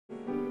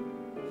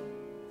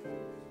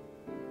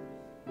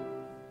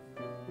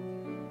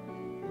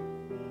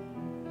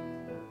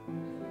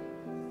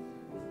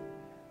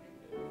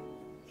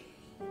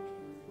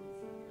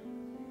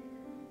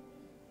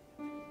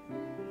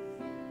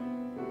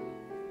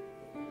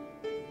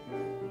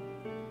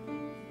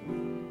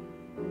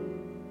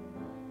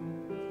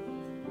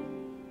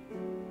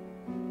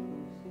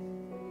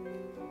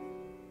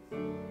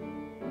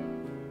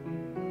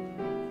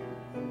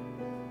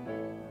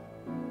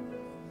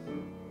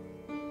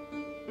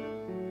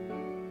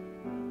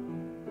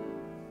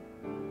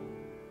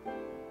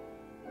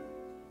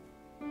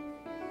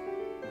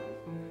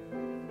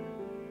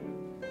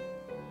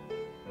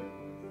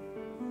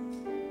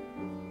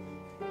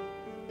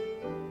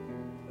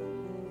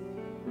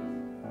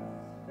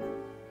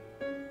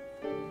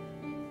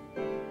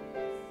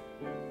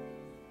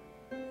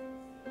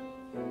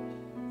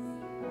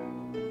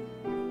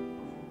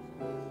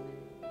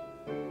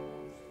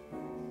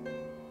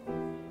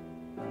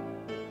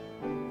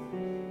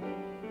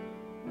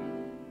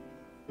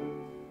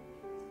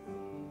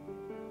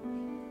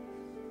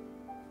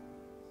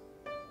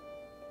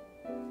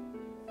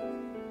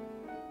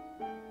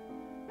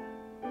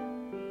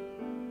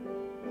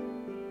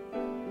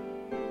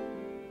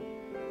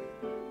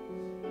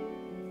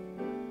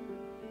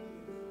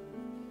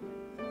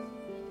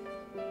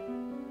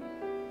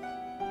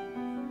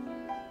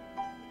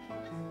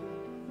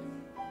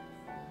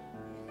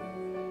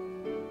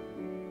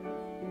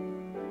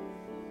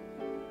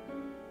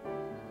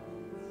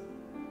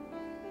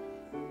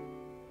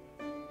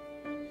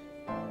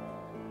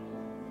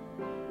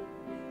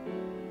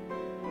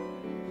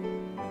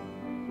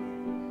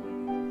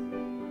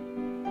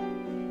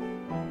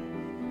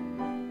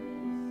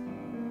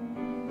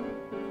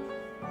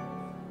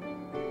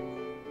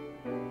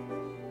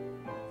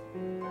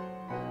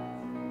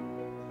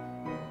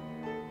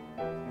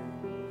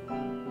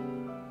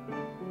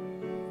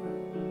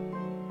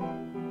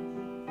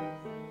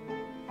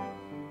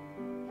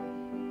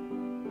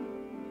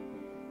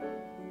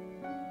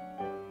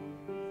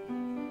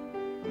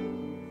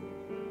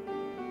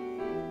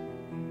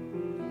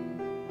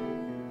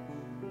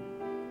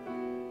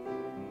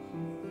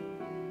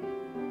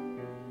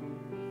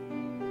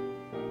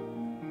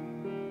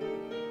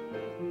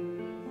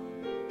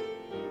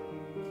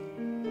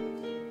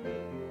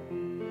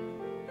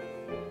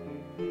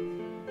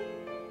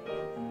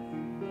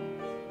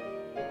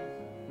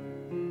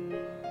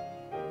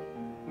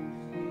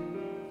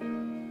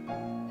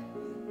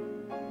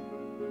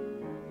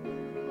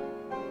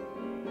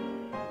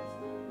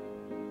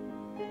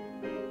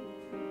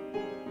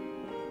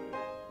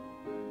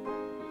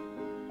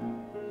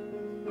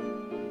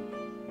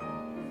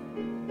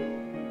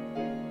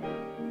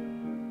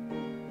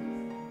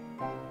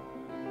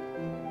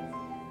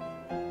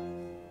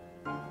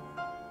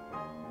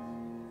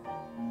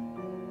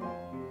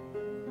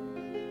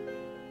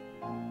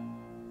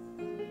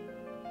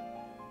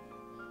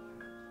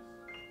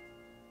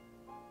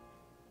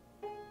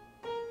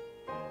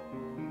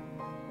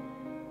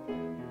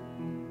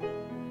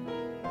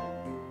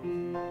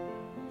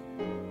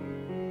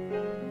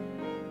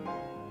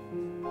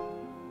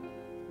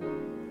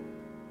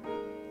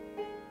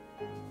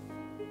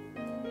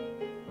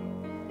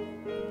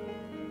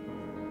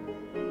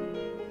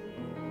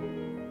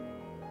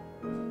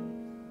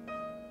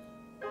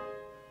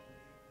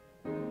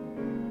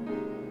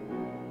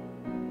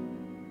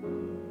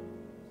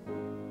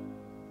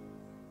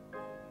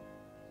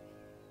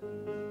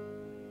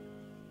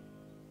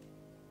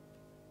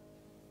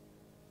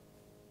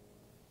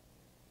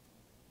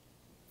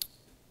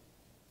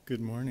Good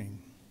morning.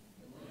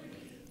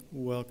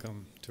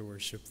 Welcome to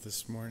worship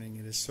this morning.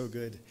 It is so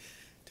good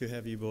to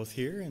have you both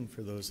here, and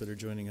for those that are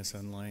joining us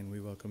online, we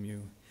welcome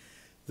you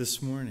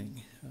this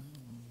morning.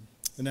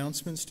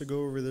 Announcements to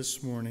go over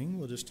this morning.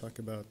 We'll just talk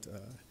about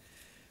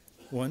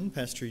one.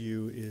 Pastor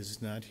Yu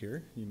is not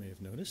here, you may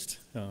have noticed.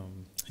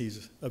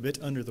 He's a bit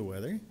under the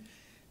weather,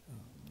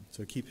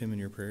 so keep him in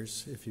your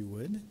prayers if you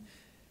would.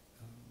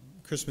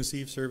 Christmas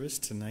Eve service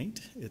tonight.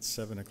 It's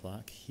 7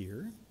 o'clock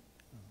here.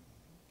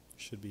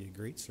 Should be a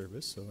great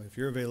service, so if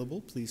you're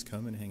available, please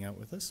come and hang out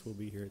with us. We'll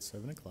be here at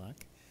 7 o'clock.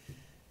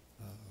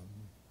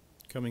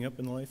 Coming up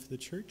in the life of the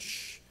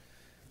church,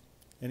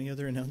 any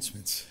other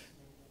announcements?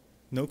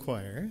 No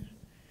choir.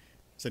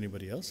 Does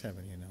anybody else have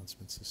any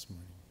announcements this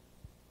morning?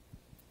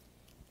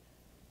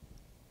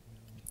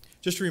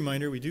 Just a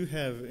reminder, we do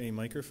have a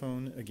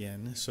microphone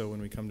again, so when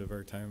we come to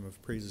our time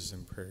of praises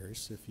and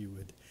prayers, if you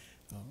would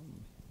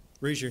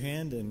raise your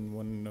hand and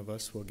one of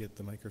us will get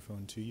the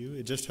microphone to you.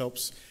 It just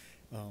helps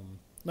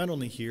not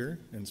only hear,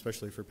 and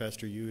especially for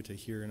Pastor Yu to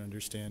hear and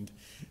understand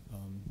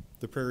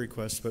the prayer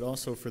requests, but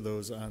also for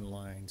those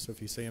online. So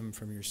if you say them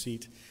from your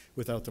seat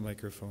without the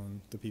microphone,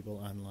 the people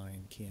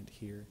online can't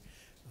hear.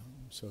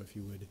 So if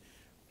you would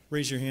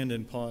raise your hand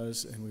and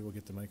pause, and we will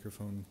get the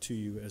microphone to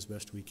you as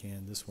best we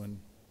can. This one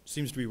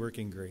seems to be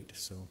working great,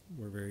 so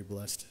we're very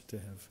blessed to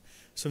have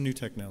some new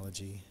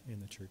technology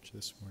in the church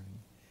this morning.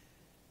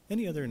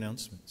 Any other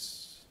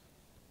announcements?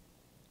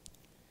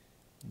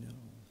 No.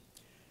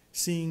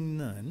 Seeing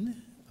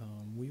none,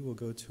 we will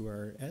go to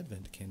our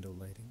Advent candle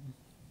lighting.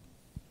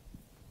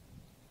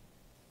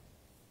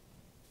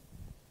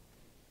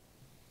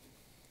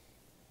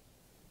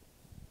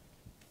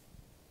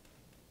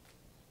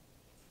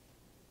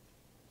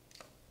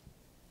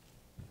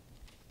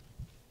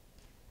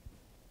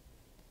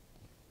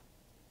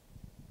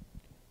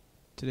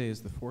 Today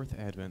is the fourth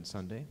Advent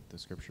Sunday. The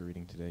scripture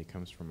reading today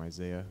comes from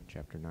Isaiah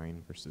chapter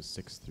 9, verses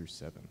 6 through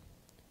 7.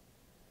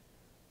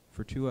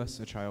 For to us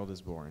a child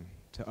is born,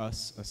 to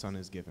us a son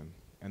is given,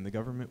 and the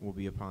government will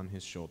be upon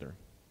his shoulder,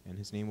 and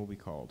his name will be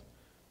called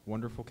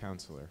Wonderful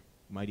Counselor,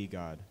 Mighty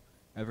God,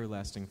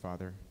 Everlasting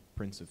Father,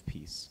 Prince of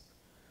Peace.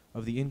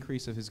 Of the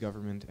increase of his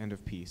government and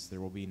of peace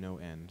there will be no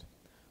end,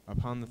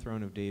 upon the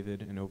throne of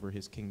David and over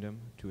his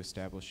kingdom, to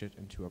establish it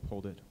and to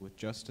uphold it with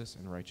justice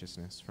and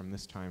righteousness from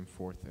this time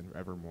forth and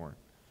evermore.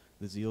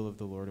 The zeal of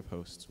the Lord of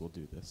hosts will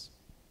do this.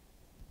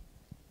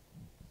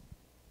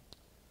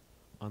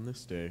 On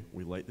this day,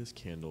 we light this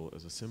candle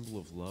as a symbol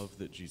of love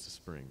that Jesus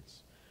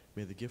brings.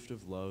 May the gift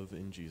of love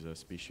in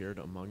Jesus be shared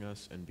among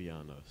us and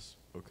beyond us.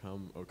 O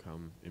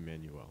come,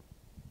 Emmanuel.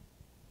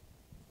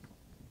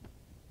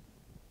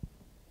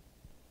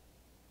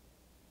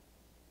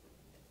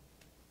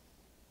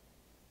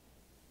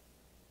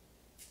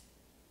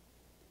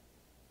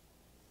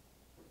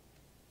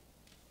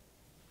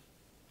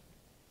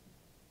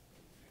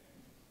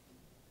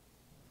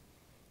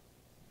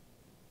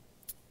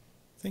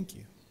 Thank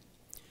you.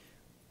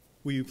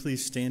 Will you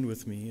please stand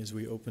with me as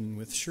we open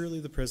with Surely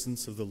the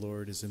Presence of the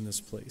Lord is in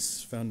this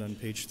place, found on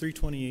page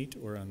 328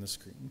 or on the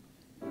screen.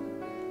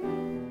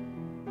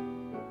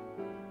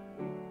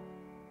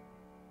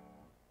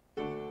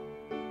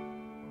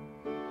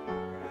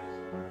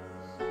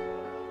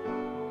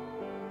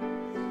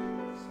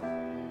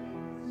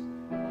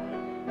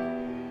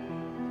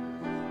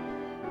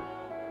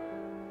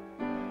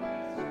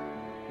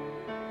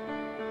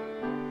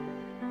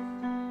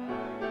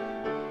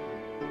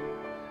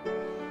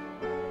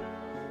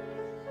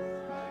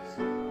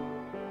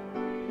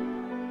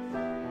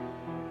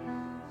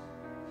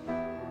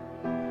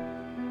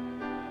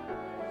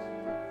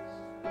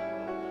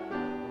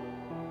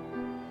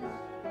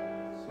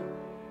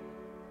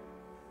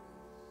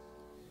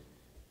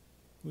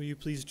 Will you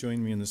please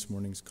join me in this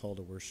morning's call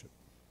to worship?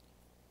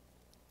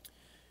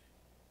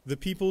 The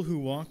people who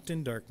walked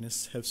in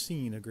darkness have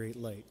seen a great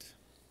light.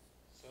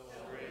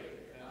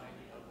 Celebrate the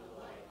coming of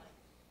the light.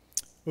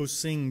 O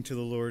sing to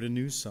the Lord a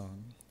new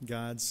song.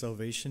 God's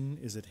salvation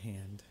is at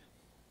hand.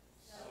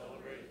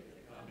 Celebrate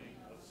the coming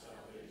of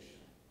salvation.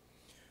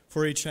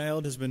 For a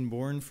child has been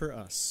born for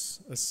us,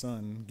 a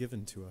son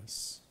given to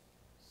us.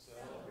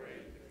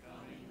 Celebrate the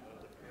coming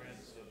of the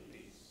Prince of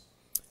Peace.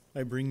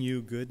 I bring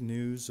you good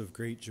news of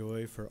great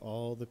joy for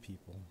all the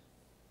people.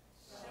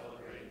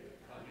 Celebrate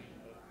the coming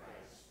of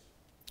Christ.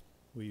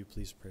 Will you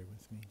please pray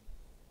with me?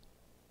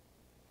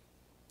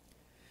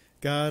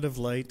 God of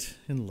light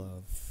and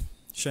love,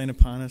 shine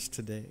upon us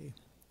today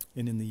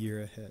and in the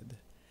year ahead.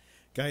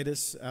 Guide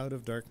us out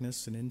of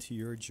darkness and into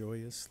your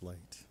joyous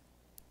light.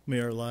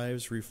 May our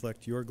lives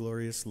reflect your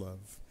glorious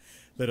love,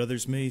 that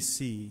others may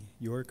see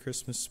your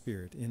Christmas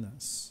spirit in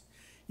us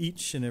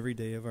each and every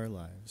day of our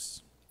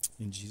lives.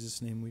 In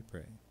Jesus' name we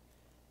pray.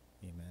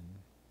 Amen.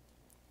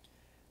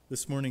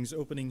 This morning's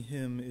opening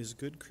hymn is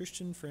Good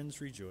Christian Friends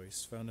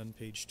Rejoice, found on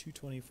page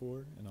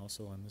 224 and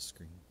also on the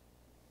screen.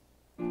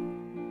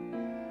 Amen.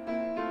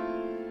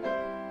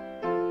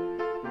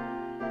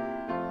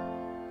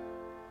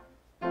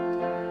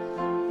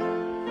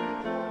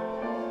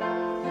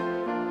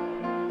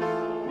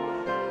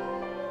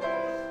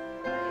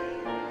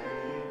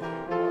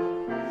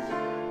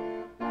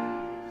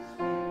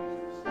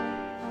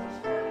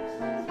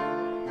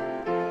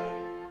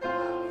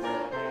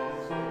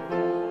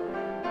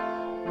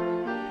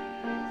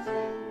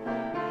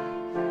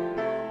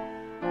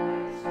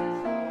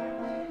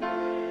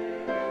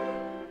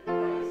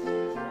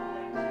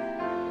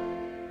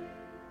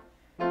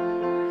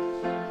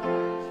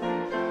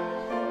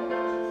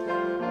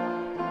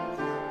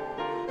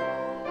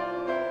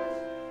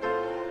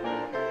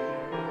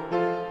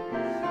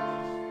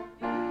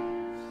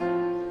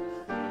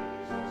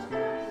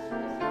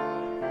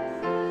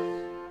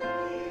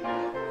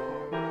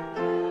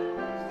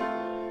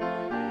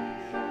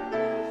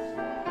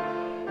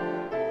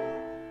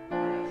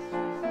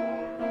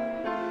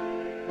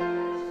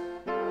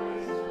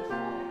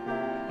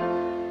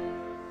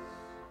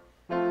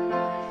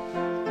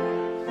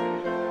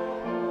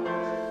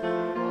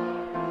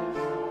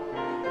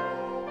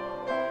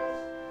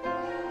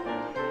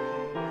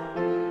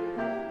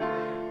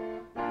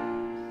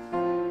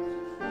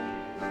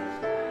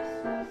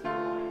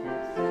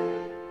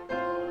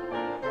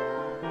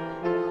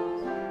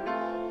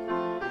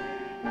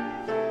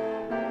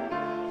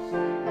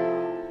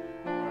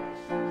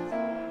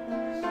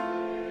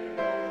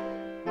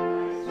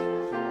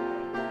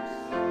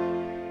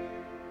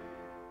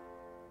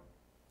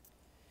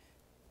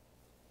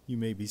 You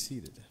may be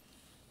seated.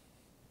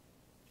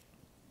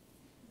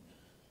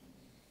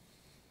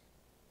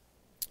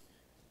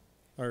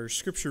 Our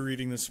scripture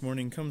reading this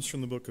morning comes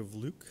from the book of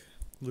Luke,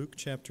 Luke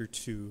chapter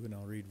 2, and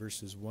I'll read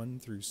verses 1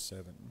 through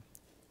 7.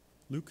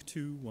 Luke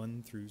 2,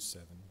 1 through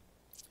 7.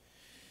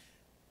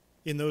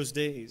 In those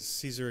days,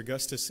 Caesar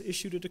Augustus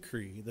issued a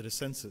decree that a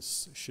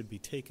census should be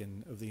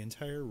taken of the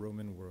entire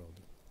Roman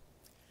world.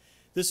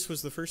 This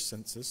was the first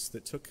census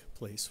that took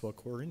place while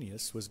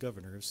Quirinius was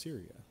governor of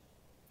Syria.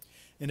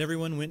 And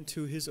everyone went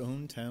to his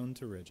own town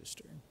to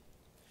register.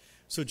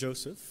 So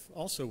Joseph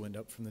also went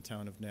up from the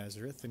town of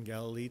Nazareth in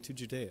Galilee to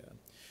Judea,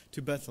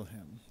 to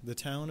Bethlehem, the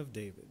town of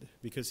David,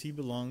 because he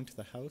belonged to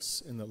the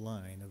house and the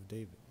line of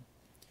David.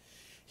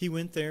 He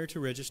went there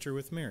to register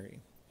with Mary,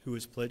 who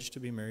was pledged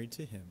to be married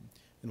to him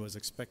and was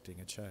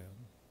expecting a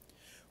child.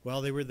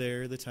 While they were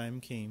there, the time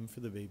came for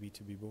the baby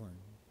to be born.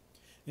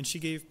 And she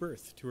gave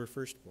birth to her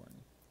firstborn,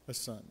 a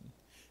son.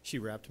 She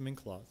wrapped him in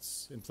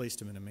cloths and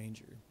placed him in a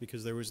manger,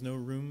 because there was no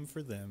room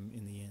for them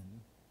in the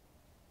inn.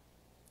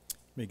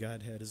 May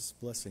God add his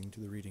blessing to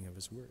the reading of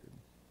his word.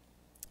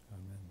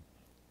 Amen.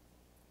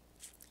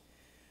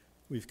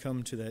 We've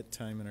come to that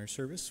time in our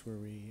service where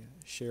we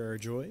share our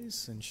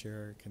joys and share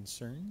our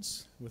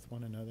concerns with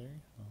one another.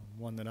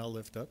 One that I'll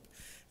lift up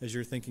as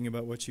you're thinking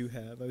about what you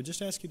have. I would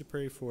just ask you to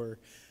pray for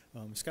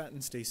Scott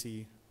and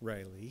Stacy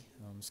Riley.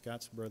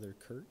 Scott's brother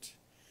Kurt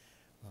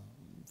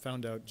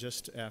found out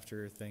just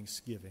after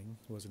Thanksgiving,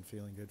 wasn't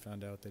feeling good,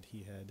 found out that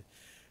he had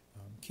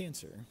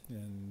cancer.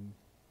 And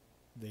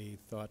they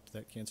thought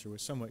that cancer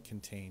was somewhat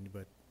contained,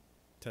 but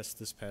tests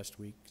this past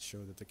week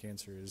show that the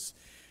cancer is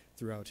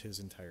throughout his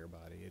entire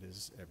body. It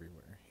is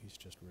everywhere. He's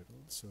just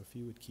riddled. So if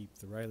you would keep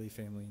the Riley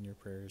family in your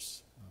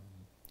prayers,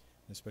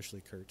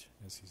 especially Kurt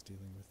as he's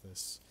dealing with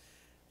this,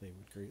 they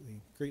would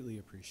greatly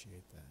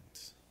appreciate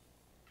that.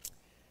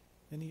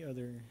 Any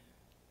other?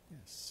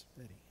 Yes,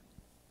 Betty.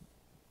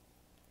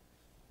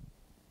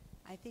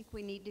 I think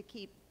we need to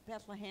keep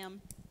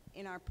Bethlehem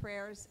in our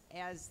prayers,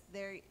 as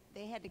they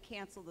had to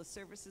cancel the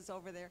services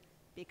over there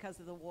because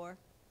of the war.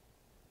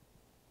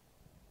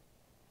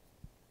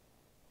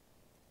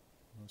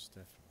 Most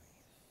definitely.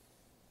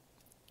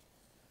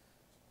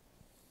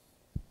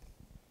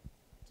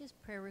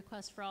 Just prayer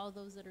requests for all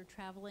those that are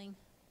traveling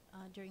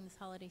during this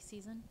holiday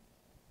season.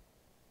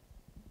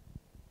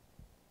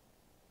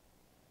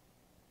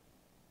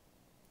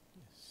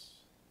 Yes.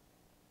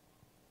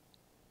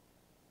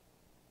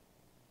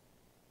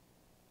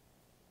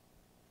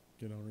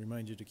 Again, I'll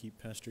remind you to keep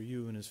Pastor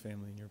Yu and his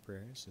family in your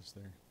prayers as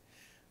they're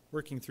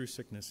working through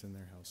sickness in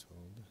their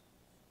household.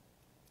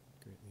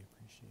 Greatly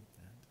appreciate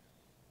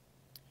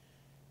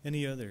that.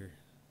 Any other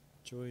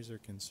joys or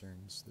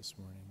concerns this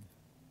morning?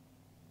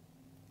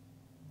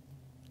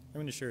 I'm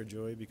going to share a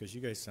joy because you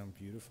guys sound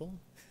beautiful.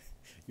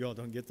 You all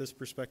don't get this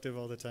perspective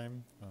all the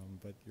time,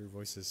 but your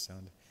voices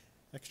sound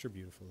extra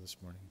beautiful this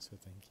morning, so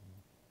thank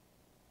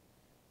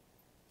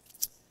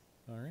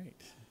you. All right.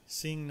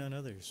 Seeing none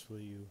others, will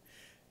you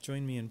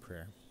join me in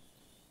prayer?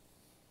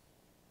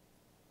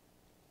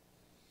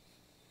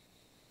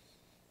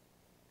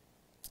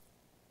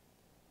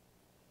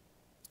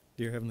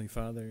 Dear Heavenly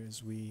Father,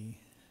 as we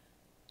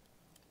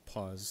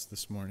pause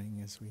this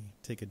morning, as we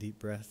take a deep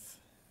breath,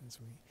 as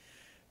we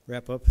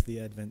wrap up the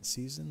Advent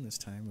season, this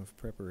time of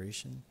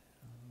preparation,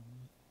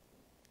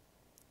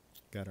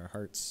 God, our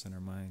hearts and our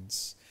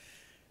minds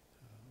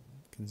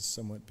can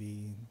somewhat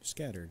be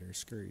scattered or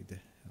scurried.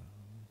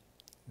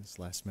 As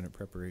last-minute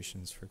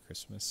preparations for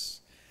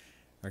Christmas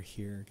are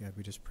here, God,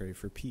 we just pray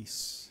for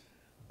peace.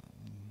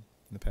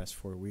 In the past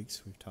 4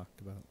 weeks, we've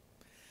talked about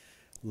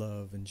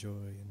love and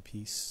joy and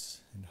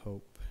peace and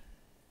hope.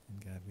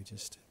 And God, we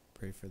just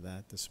pray for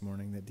that this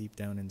morning, that deep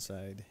down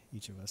inside,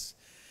 each of us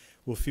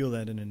will feel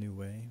that in a new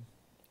way.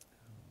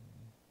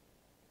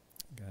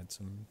 God,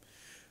 some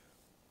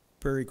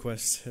prayer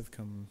requests have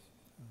come,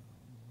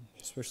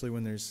 especially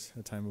when there's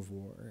a time of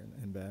war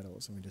and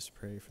battles, and we just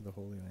pray for the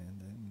Holy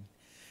Land and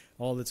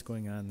all that's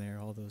going on there,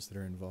 all those that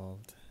are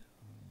involved.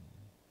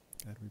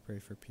 God, we pray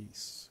for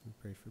peace. We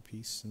pray for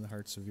peace in the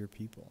hearts of your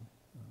people.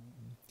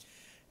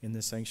 In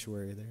this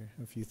sanctuary, there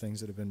are a few things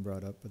that have been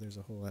brought up, but there's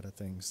a whole lot of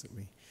things that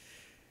we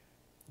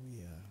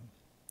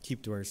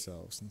keep to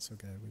ourselves. And so,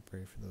 God, we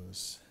pray for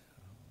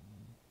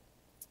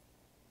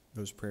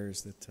those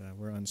prayers that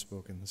were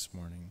unspoken this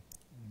morning.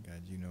 And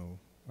God, you know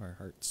our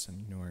hearts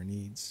and you know our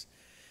needs.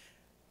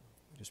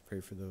 We just pray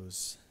for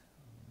those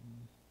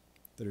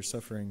that are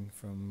suffering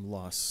from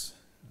loss,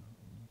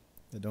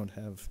 that don't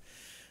have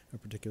a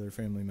particular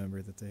family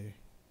member that they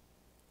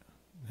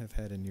have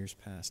had in years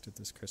past at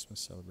this Christmas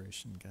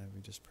celebration. God,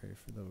 we just pray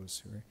for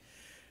those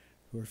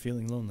who are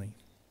feeling lonely.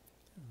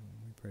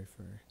 We pray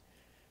for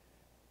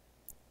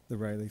the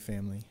Riley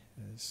family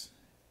as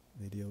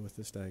they deal with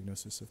this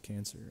diagnosis of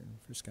cancer, and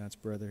for Scott's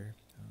brother,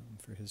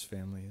 for his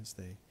family as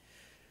they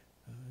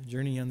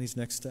journey on these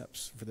next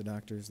steps, for the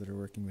doctors that are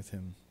working with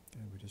him.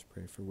 God, we just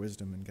pray for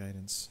wisdom and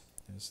guidance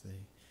as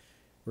they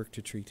work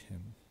to treat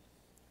him.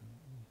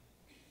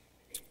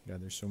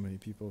 God, there's so many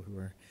people who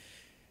are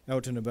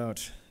out and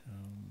about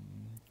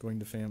going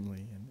to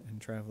family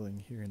and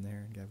traveling here and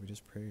there. And God, we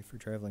just pray for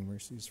traveling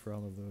mercies for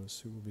all of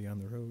those who will be on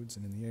the roads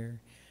and in the air.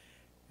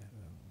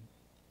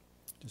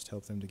 Just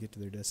help them to get to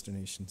their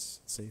destinations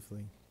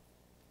safely.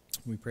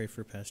 We pray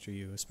for Pastor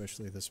Yu,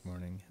 especially this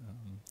morning,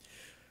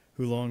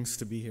 who longs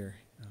to be here,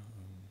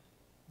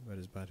 but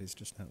his body's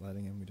just not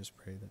letting him. We just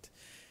pray that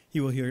he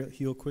will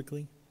heal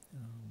quickly,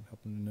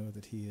 help him to know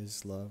that he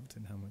is loved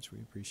and how much we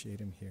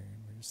appreciate him here.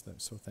 And we're just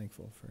so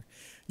thankful for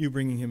you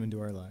bringing him into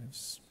our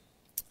lives.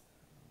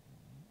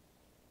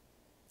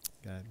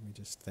 God, we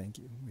just thank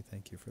you. We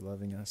thank you for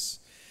loving us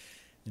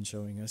and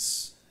showing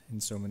us in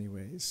so many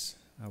ways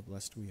how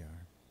blessed we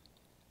are.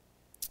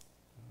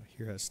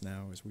 Hear us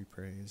now as we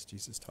pray, as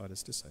Jesus taught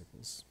his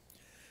disciples.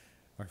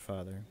 Our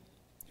Father,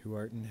 who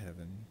art in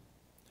heaven,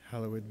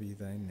 hallowed be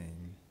thy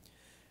name.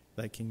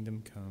 Thy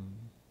kingdom come,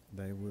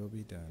 thy will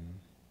be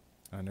done,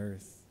 on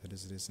earth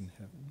as it is in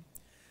heaven.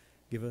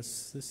 Give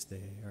us this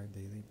day our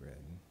daily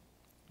bread,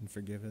 and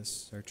forgive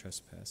us our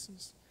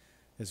trespasses,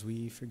 as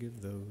we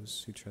forgive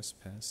those who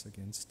trespass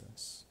against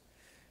us.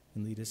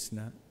 And lead us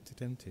not to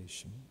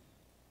temptation,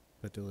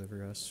 but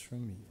deliver us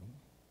from evil.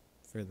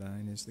 For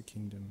thine is the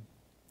kingdom,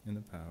 and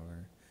the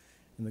power,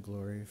 and the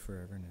glory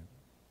forever and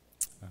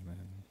ever.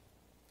 Amen.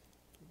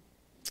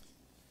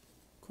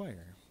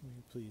 Choir, will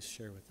you please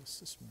share with us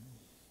this morning?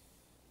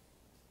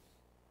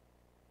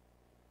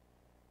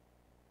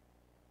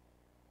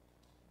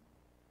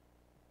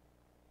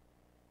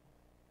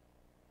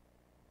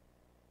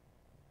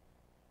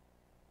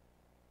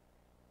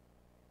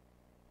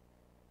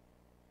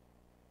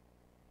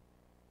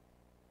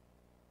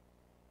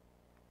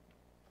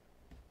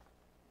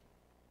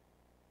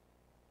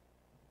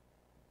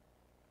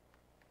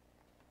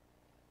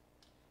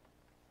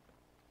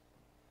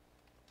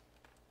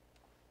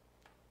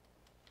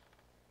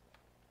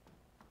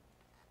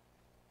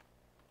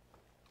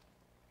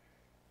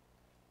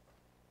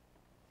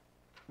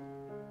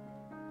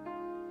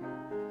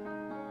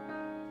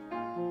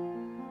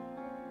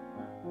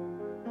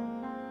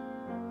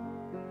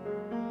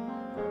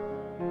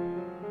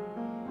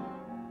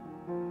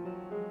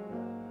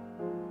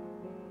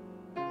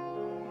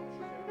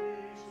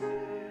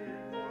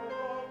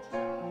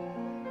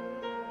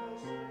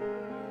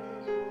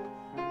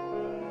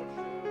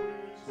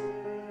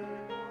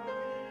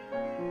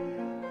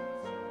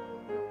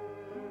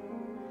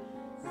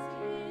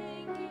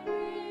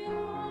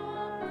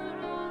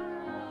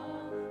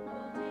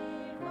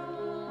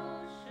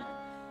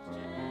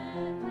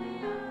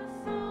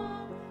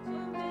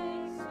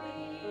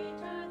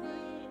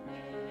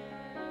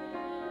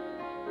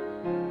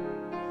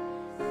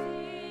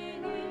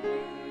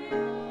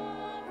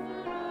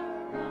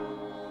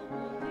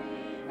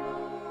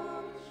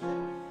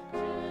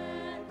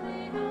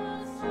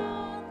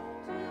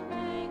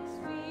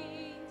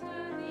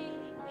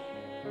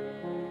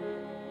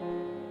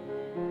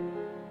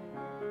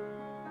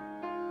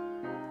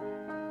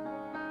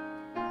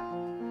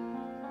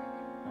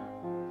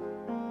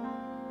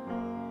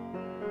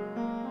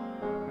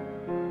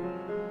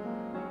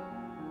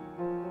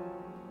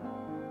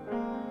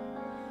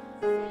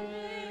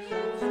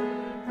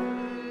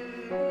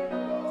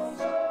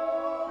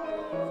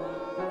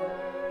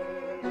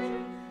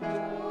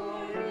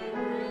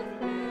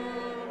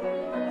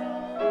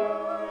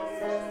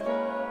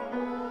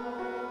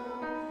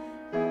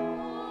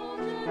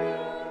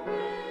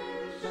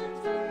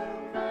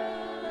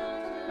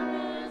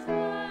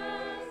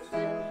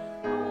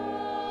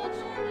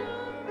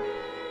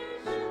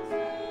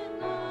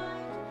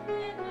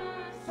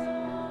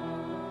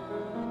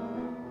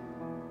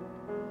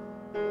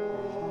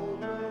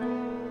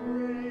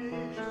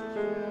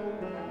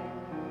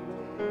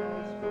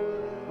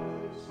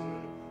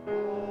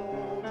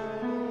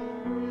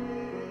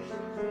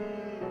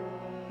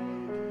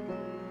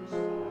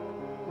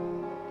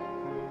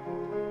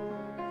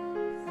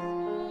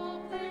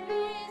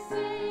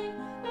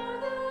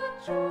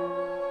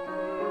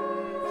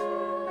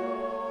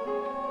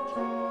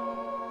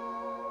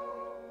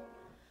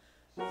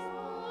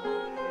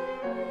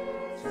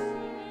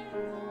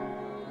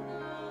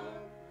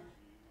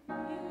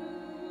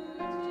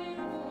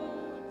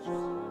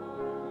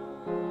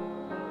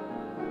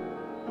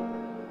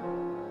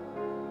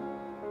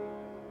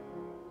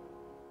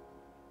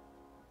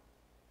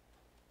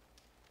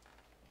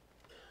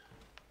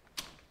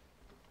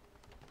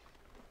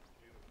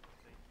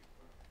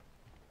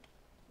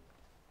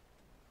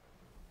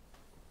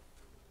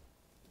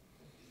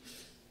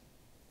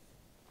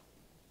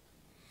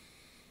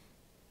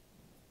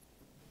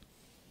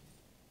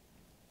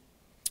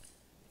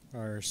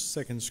 Our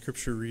second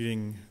scripture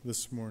reading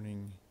this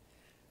morning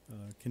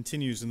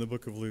continues in the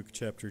book of Luke,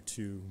 chapter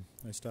 2.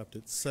 I stopped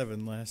at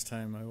 7 last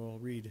time. I will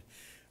read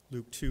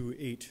Luke 2,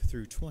 8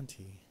 through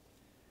 20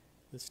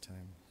 this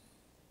time.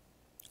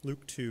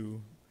 Luke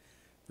 2,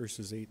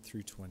 verses 8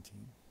 through 20.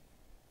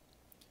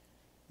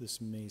 This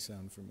may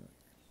sound familiar.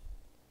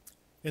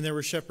 And there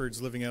were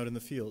shepherds living out in the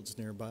fields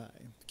nearby,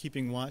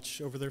 keeping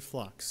watch over their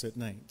flocks at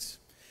night.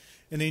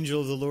 An angel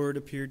of the Lord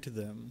appeared to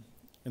them,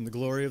 and the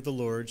glory of the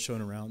Lord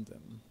shone around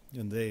them,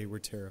 and they were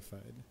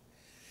terrified.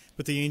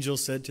 But the angel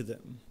said to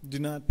them, "Do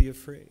not be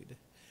afraid.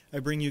 I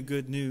bring you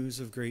good news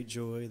of great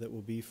joy that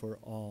will be for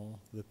all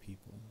the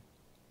people.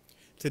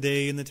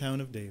 Today in the town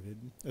of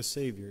David, a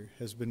Savior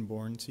has been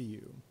born to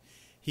you.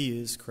 He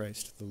is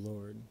Christ the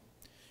Lord.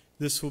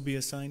 This will be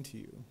a sign to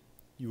you.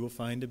 You will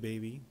find a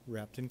baby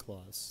wrapped in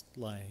cloths,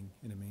 lying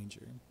in a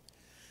manger."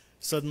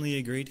 Suddenly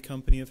a great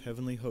company of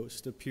heavenly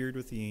hosts appeared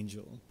with the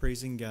angel,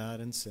 praising God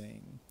and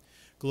saying,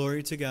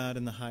 "Glory to God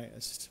in the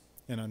highest,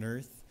 and on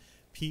earth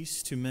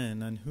peace to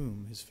men on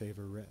whom his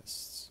favor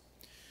rests."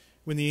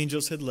 When the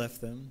angels had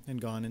left them and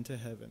gone into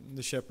heaven,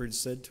 the shepherds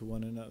said to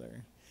one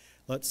another,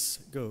 "Let's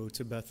go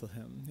to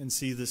Bethlehem and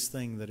see this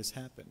thing that has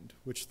happened,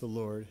 which the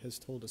Lord has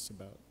told us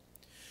about."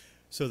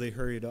 So they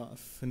hurried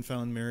off and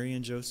found Mary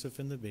and Joseph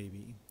and the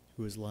baby,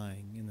 who was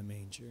lying in the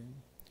manger.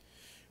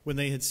 When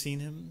they had seen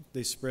him,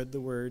 they spread the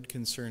word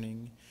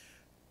concerning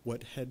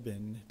what had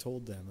been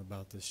told them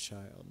about this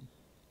child.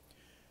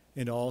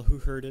 And all who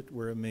heard it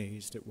were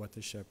amazed at what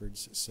the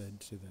shepherds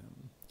said to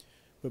them.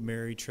 But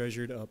Mary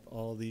treasured up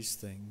all these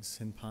things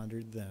and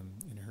pondered them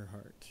in her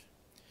heart.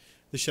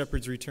 The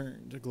shepherds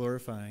returned,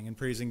 glorifying and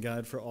praising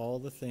God for all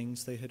the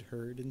things they had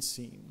heard and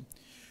seen,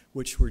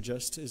 which were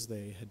just as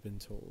they had been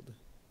told.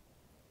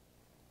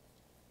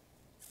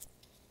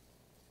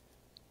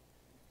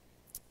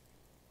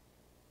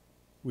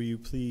 Will you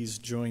please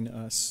join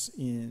us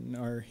in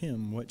our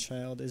hymn, "What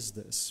Child Is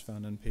This?"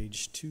 found on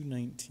page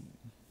 219.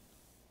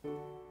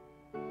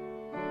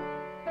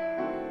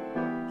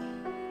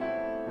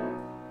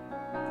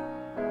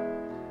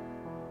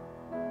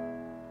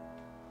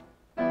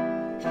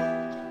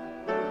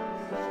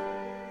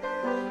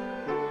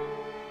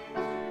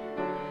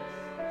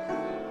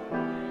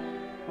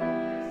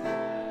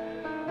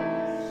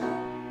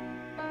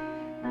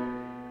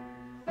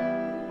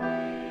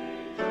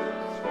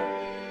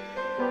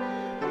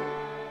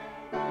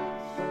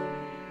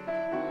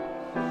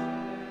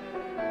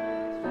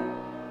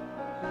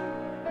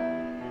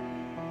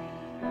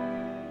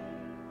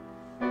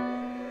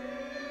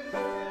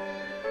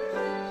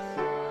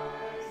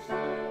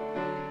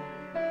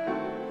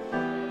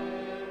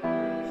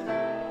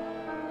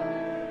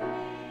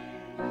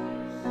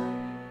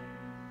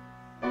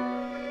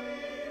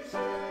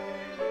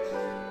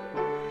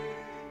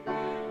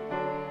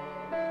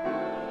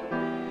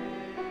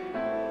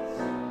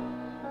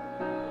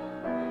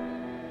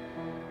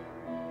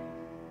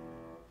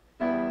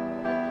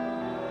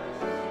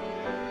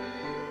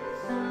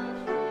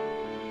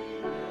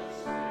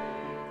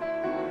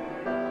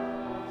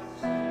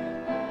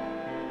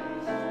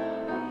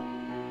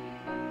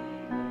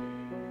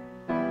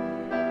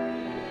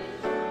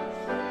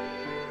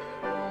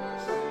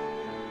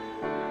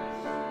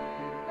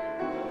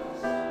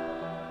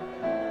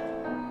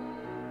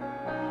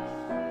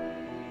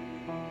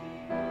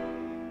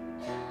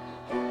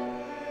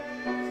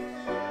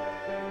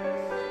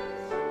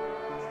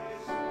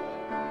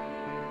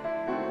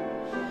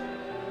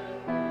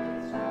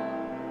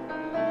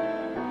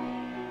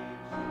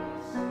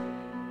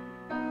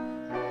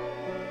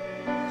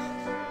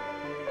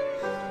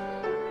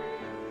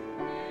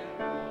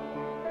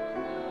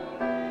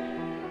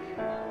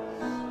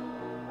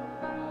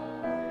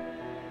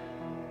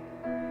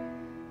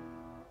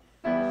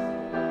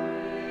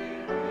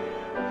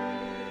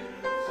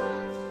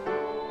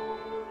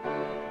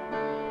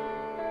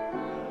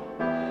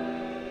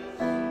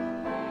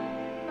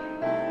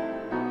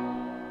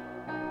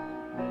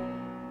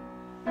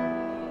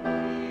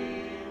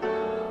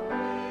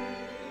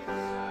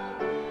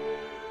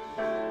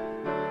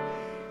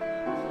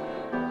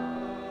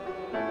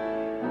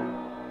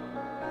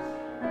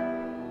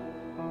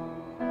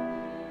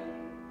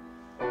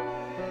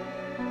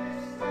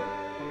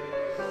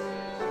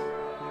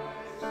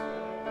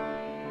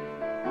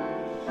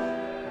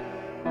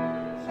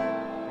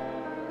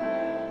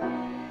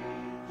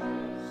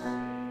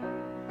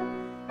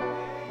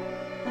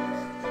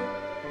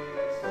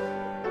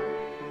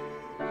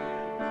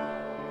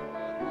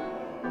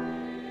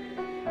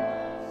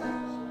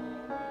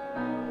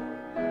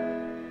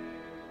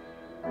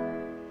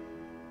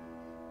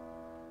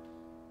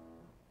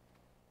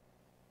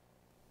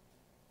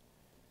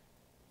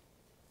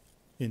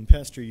 In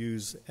Pastor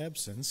Yu's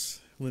absence,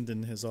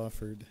 Lyndon has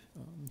offered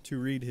to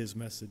read his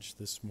message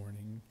this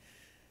morning.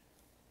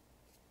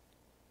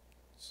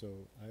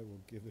 So I will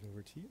give it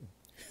over to you.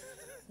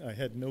 I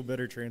had no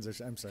better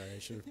transition. I'm sorry, I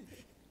should have.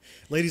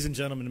 Ladies and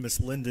gentlemen,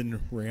 Miss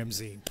Lyndon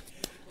Ramsey.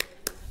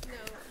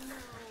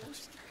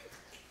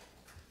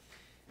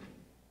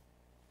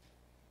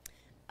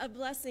 A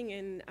blessing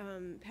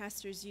in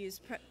Pastor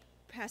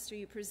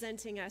Yu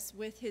presenting us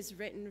with his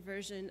written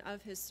version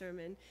of his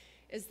sermon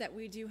is that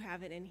we do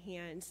have it in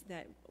hand,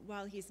 that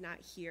while he's not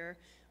here,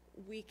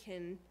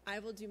 I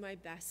will do my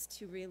best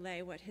to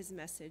relay what his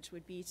message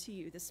would be to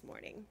you this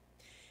morning.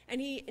 And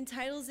he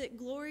entitles it,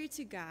 "Glory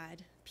to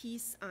God,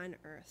 Peace on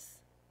Earth."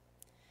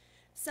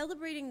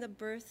 Celebrating the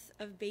birth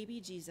of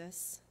baby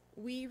Jesus,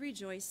 we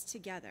rejoice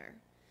together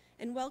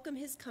and welcome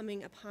his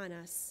coming upon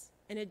us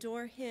and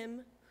adore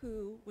him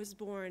who was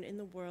born in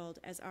the world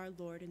as our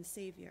Lord and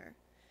Savior.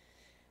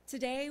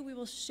 Today we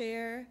will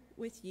share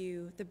with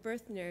you the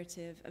birth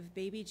narrative of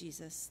baby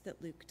Jesus that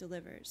Luke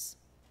delivers.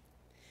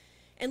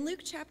 In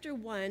Luke chapter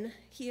 1,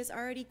 he has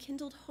already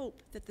kindled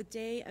hope that the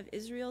day of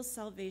Israel's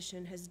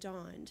salvation has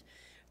dawned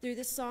through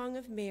the song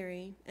of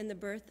Mary and the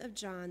birth of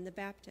John the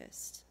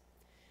Baptist.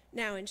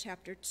 Now in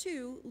chapter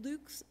 2,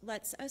 Luke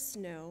lets us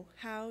know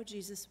how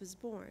Jesus was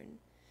born,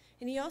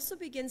 and he also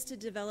begins to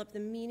develop the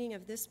meaning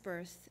of this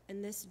birth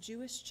and this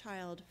Jewish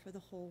child for the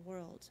whole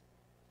world.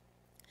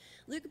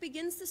 Luke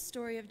begins the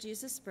story of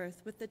Jesus'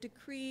 birth with the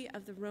decree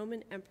of the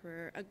Roman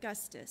Emperor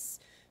Augustus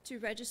to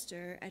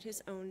register at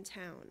his own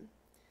town.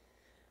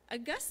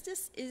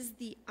 Augustus is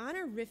the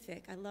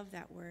honorific, I love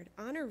that word,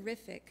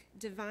 honorific,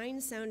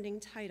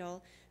 divine-sounding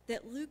title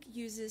that Luke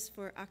uses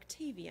for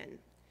Octavian,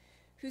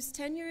 whose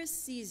tenure as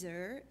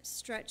Caesar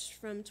stretched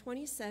from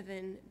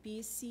 27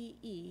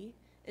 BCE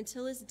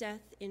until his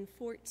death in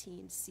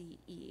 14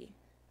 CE.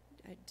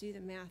 I do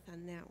the math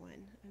on that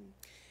one.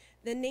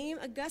 The name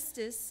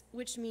Augustus,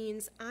 which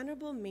means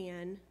honorable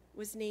man,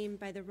 was named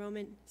by the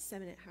Roman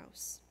Senate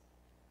House.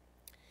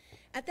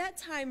 At that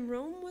time,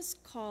 Rome was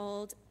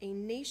called a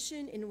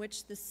nation in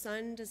which the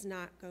sun does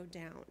not go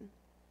down,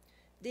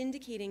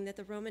 indicating that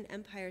the Roman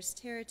Empire's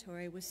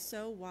territory was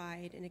so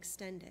wide and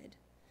extended.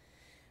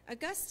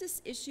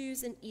 Augustus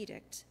issues an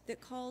edict that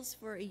calls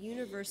for a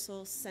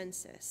universal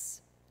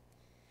census.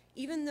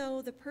 Even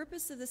though the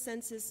purpose of the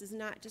census is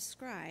not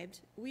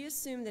described, we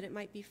assume that it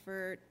might be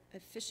for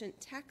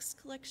efficient tax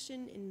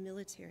collection and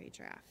military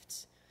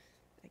draft.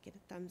 I get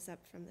a thumbs up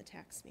from the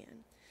tax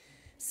man.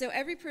 So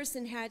every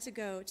person had to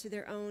go to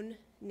their own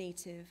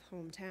native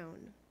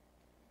hometown.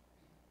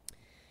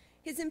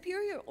 His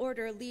imperial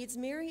order leads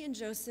Mary and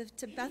Joseph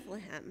to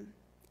Bethlehem.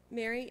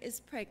 Mary is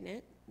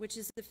pregnant, which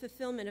is the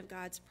fulfillment of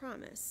God's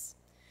promise.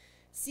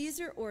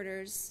 Caesar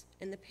orders,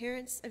 and the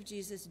parents of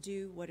Jesus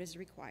do what is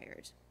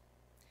required.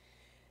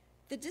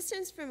 The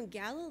distance from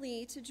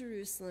Galilee to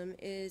Jerusalem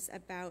is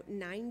about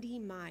 90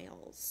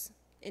 miles,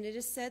 and it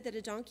is said that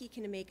a donkey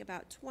can make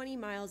about 20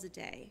 miles a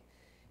day.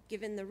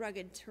 Given the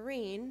rugged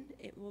terrain,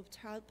 it will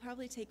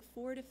probably take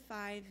 4 to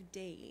 5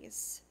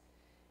 days.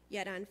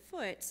 Yet on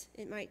foot,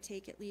 it might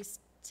take at least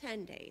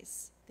 10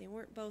 days. They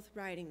weren't both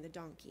riding the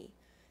donkey,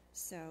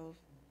 so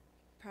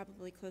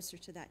probably closer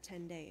to that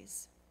 10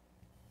 days.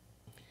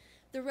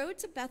 The road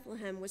to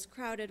Bethlehem was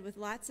crowded with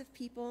lots of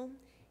people,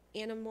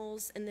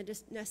 animals, and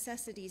the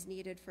necessities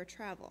needed for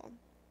travel.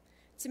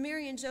 To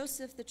Mary and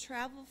Joseph, the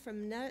travel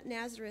from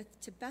Nazareth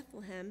to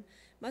Bethlehem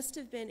must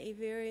have been a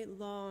very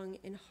long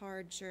and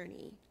hard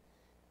journey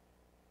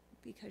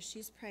because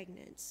she's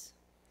pregnant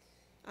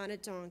on a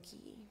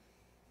donkey.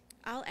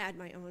 I'll add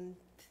my own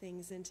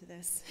things into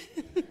this.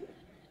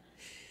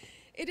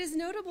 It is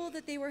notable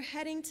that they were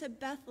heading to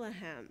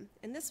Bethlehem,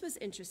 and this was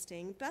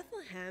interesting.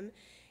 Bethlehem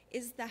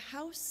is the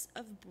house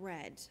of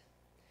bread,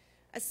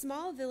 a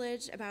small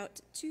village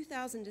about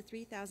 2,000 to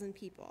 3,000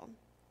 people.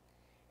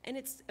 And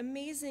it's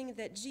amazing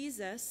that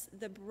Jesus,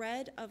 the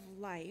bread of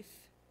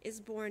life,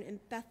 is born in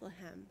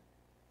Bethlehem,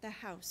 the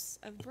house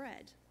of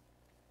bread.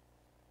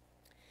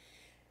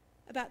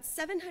 About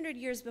 700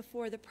 years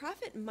before, the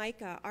prophet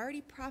Micah already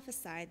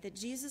prophesied that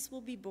Jesus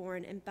will be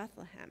born in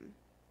Bethlehem,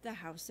 the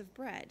house of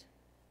bread.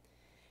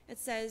 It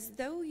says,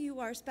 though you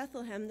are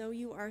Bethlehem, though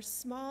you are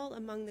small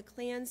among the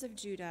clans of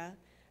Judah,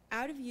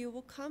 out of you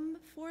will come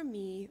for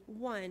me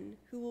one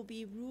who will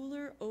be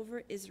ruler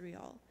over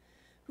Israel,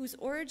 whose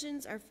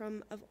origins are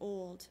from of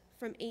old,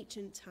 from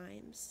ancient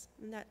times.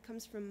 And that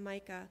comes from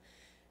Micah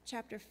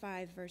chapter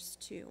 5, verse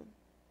 2.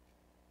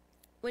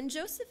 When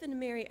Joseph and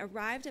Mary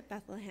arrived at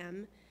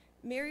Bethlehem,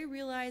 Mary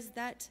realized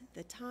that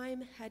the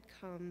time had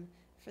come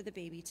for the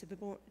baby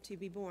to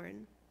be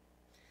born.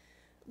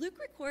 Luke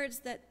records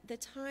that the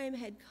time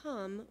had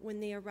come when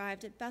they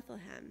arrived at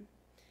Bethlehem,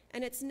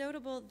 and it's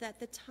notable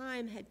that the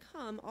time had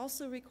come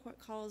also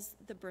recalls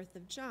the birth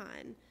of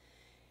John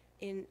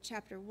in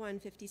chapter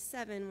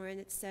 157, wherein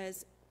it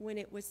says, when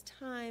it was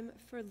time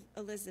for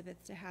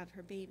Elizabeth to have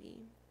her baby.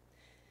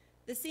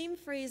 The same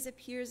phrase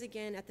appears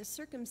again at the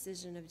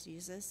circumcision of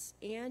Jesus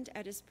and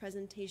at his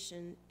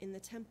presentation in the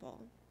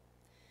temple.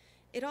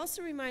 It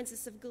also reminds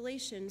us of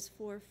Galatians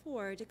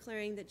 4:4,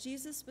 declaring that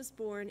Jesus was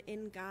born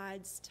in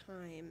God's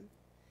time.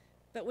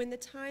 But when the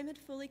time had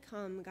fully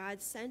come,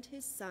 God sent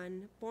his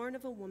Son, born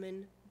of a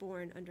woman,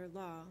 born under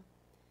law.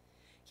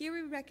 Here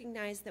we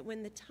recognize that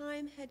when the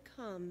time had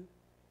come,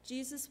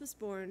 Jesus was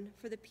born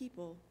for the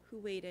people who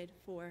waited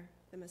for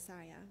the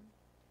Messiah.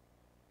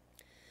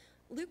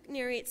 Luke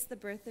narrates the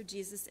birth of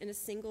Jesus in a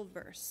single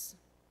verse.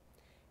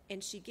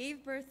 And she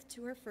gave birth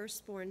to her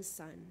firstborn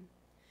son.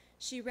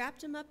 She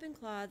wrapped him up in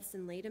cloths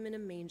and laid him in a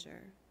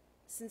manger,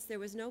 since there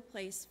was no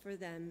place for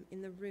them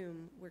in the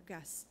room where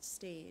guests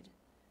stayed.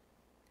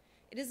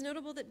 It is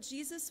notable that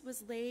Jesus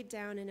was laid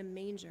down in a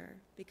manger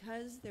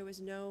because there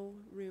was no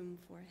room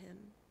for him.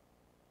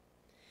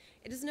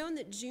 It is known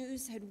that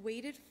Jews had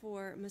waited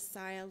for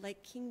Messiah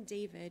like King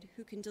David,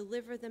 who can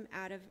deliver them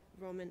out of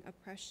Roman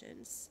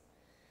oppressions.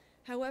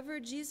 However,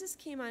 Jesus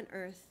came on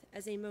earth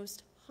as a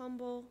most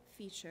humble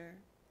feature.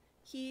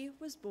 He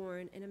was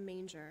born in a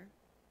manger.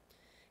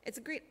 It's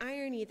a great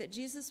irony that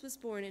Jesus was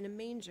born in a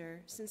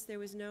manger since there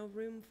was no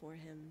room for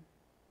him.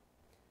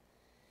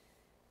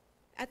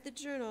 As the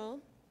journal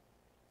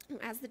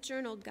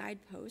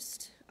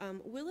guidepost,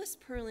 Willis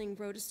Perling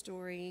wrote a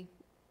story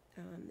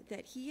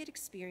that he had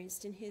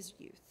experienced in his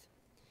youth.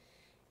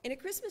 In a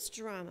Christmas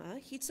drama,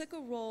 he took a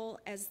role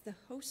as the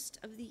host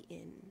of the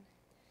inn.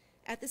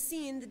 At the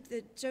scene,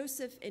 the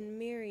Joseph and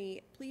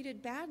Mary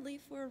pleaded badly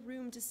for a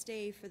room to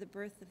stay for the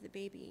birth of the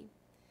baby.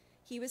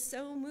 He was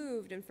so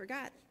moved and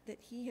forgot that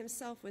he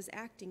himself was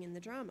acting in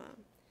the drama.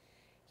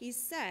 He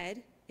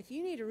said, "If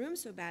you need a room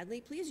so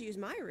badly, please use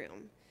my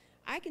room.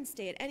 I can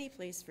stay at any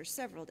place for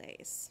several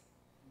days."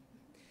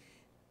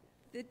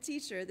 The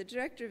teacher, the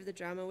director of the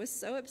drama, was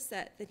so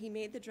upset that he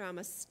made the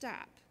drama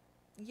stop.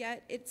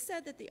 Yet it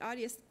said that the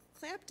audience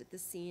clapped at the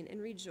scene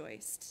and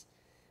rejoiced.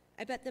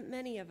 I bet that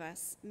many of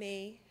us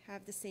may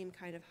have the same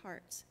kind of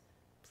heart.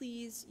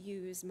 Please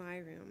use my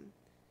room.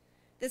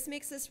 This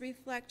makes us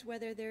reflect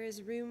whether there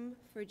is room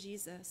for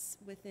Jesus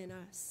within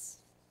us.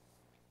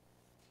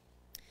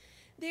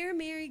 There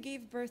Mary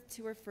gave birth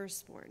to her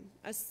firstborn,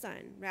 a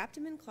son, wrapped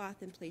him in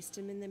cloth and placed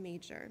him in the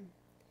manger.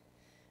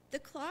 The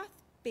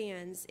cloth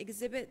bands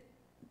exhibit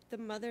the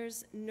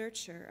mother's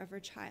nurture of her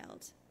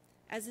child,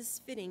 as is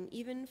fitting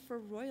even for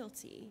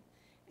royalty,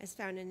 as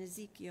found in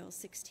Ezekiel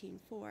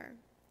 16:4.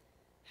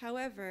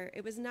 However,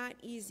 it was not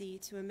easy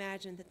to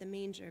imagine that the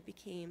manger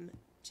became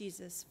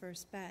Jesus'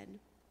 first bed.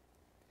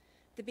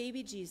 The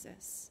baby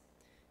Jesus,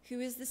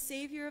 who is the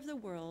Savior of the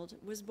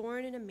world, was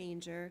born in a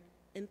manger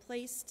and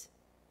placed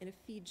in a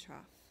feed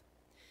trough.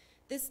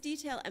 This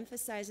detail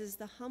emphasizes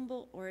the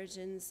humble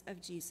origins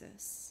of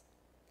Jesus.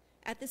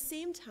 At the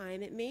same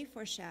time, it may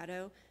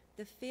foreshadow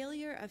the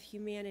failure of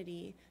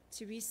humanity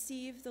to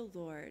receive the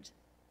Lord.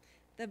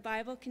 The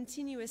Bible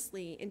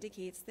continuously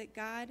indicates that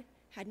God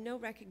had no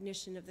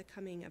recognition of the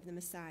coming of the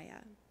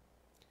Messiah.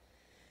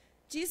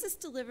 Jesus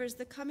delivers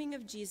the coming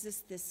of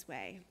Jesus this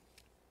way.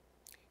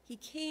 He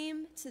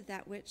came to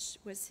that which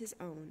was his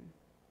own,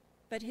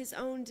 but his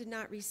own did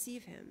not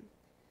receive him.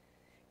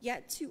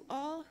 Yet to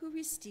all who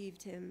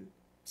received him,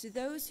 to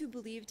those who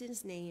believed in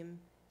his name,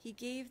 he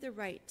gave the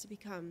right to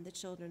become the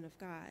children of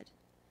God.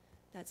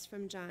 That's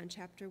from John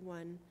chapter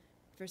 1,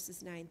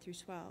 verses 9 through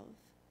 12.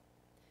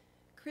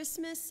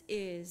 Christmas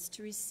is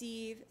to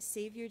receive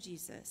Savior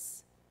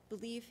Jesus,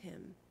 believe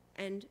him,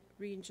 and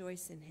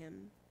rejoice in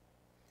him.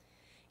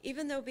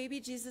 Even though baby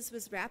Jesus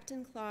was wrapped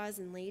in cloths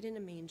and laid in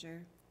a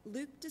manger,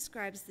 Luke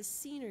describes the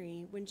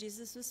scenery when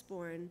Jesus was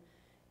born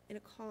in a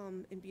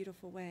calm and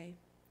beautiful way.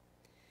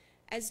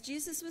 As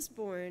Jesus was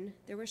born,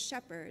 there were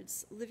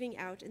shepherds living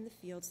out in the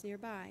fields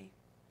nearby,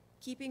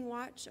 keeping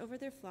watch over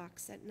their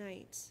flocks at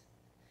night.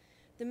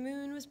 The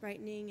moon was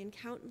brightening and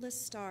countless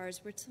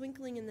stars were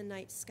twinkling in the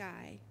night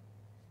sky.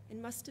 It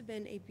must have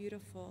been a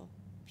beautiful,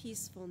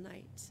 peaceful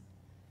night,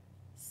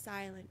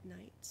 silent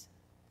night,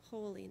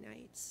 holy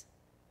night.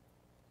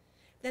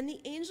 Then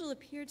the angel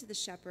appeared to the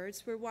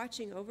shepherds who were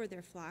watching over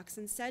their flocks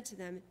and said to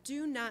them,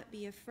 "Do not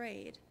be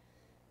afraid.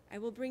 I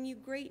will bring you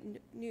great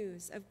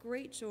news of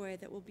great joy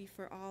that will be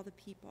for all the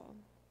people."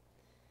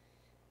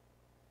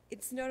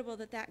 It's notable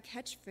that that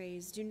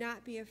catchphrase, "do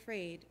not be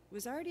afraid,"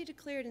 was already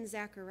declared in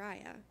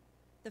Zechariah,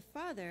 the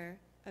father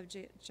of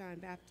John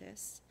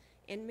Baptist,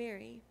 and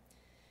Mary.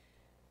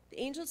 The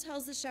angel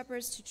tells the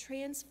shepherds to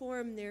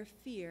transform their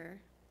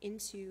fear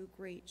into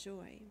great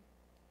joy.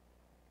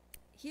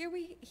 Here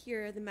we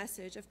hear the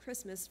message of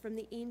Christmas from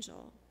the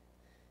angel.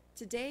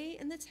 Today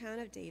in the town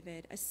of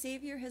David, a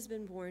Savior has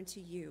been born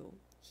to you.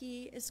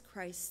 He is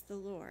Christ the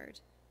Lord.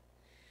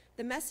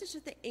 The message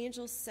that the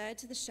angel said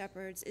to the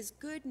shepherds is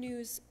good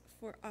news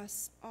for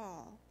us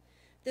all.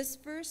 This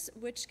verse,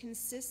 which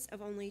consists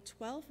of only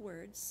 12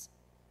 words,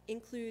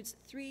 includes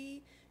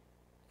 3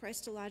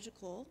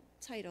 Christological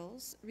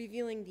titles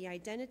revealing the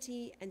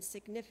identity and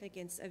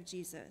significance of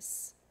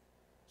Jesus.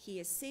 He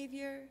is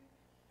Savior,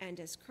 and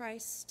as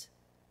Christ,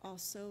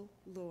 also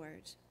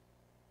Lord.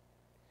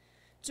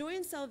 Joy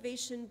and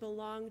salvation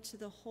belong to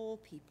the whole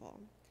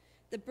people.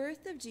 The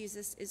birth of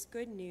Jesus is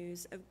good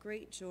news of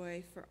great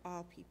joy for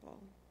all people.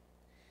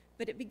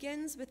 But it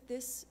begins with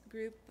this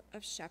group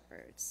of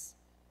shepherds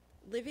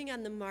living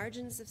on the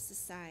margins of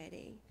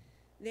society.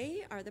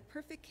 They are the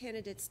perfect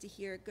candidates to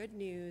hear good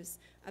news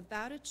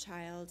about a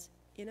child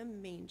in a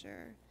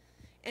manger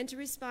and to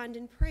respond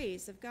in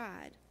praise of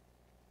God.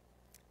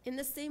 In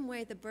the same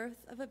way, the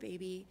birth of a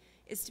baby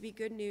is to be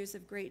good news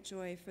of great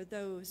joy for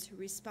those who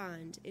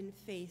respond in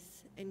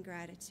faith and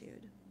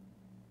gratitude.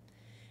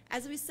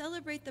 As we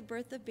celebrate the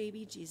birth of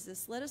baby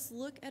Jesus, let us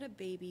look at a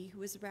baby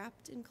who is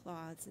wrapped in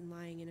cloths and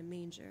lying in a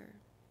manger.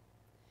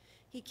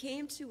 He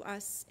came to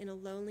us in a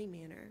lonely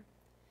manner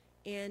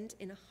and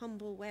in a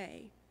humble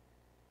way,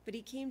 but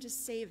he came to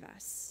save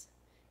us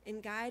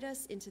and guide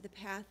us into the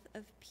path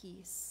of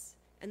peace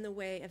and the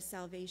way of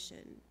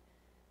salvation.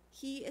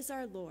 He is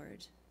our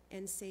Lord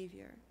and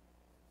Savior.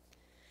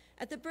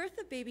 At the birth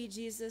of baby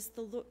Jesus,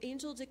 the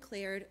angel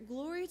declared,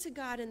 "Glory to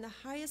God in the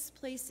highest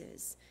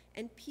places,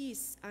 and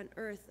peace on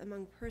earth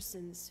among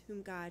persons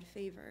whom God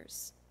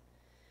favors."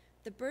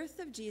 The birth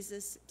of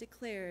Jesus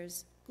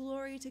declares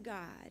glory to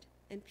God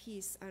and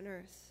peace on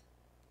earth.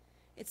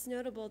 It's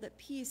notable that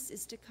peace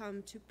is to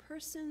come to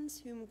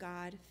persons whom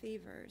God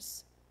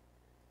favors.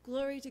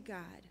 Glory to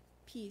God,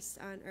 peace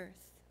on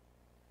earth.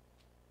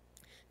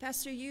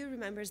 Pastor Yu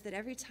remembers that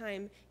every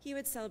time he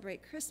would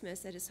celebrate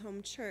Christmas at his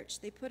home church,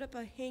 they put up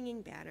a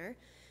hanging banner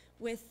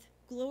with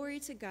glory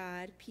to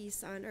God,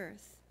 peace on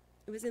earth.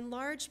 It was in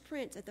large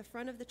print at the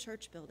front of the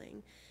church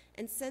building,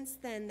 and since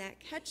then that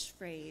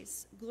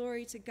catchphrase,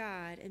 glory to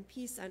God and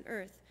peace on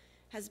earth,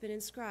 has been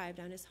inscribed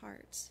on his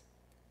heart.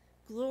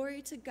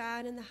 Glory to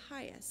God in the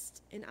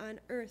highest, and on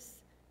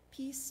earth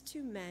peace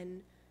to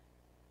men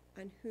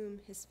on whom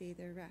his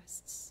favor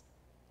rests.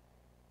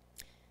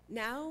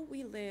 Now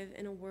we live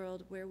in a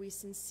world where we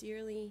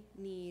sincerely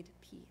need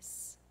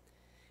peace.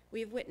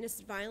 We have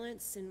witnessed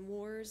violence and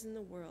wars in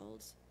the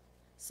world,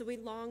 so we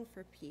long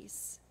for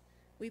peace.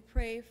 We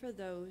pray for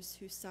those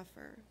who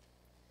suffer.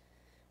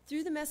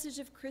 Through the message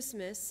of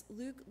Christmas,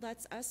 Luke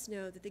lets us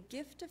know that the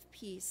gift of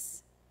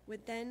peace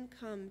would then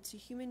come to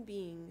human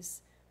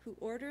beings who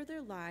order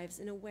their lives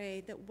in a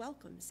way that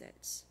welcomes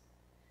it.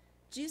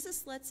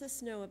 Jesus lets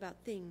us know about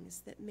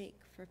things that make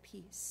for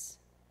peace.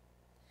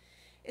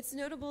 It's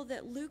notable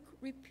that Luke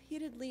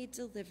repeatedly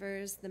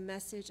delivers the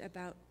message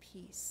about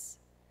peace.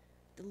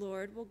 The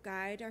Lord will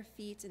guide our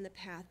feet in the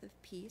path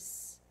of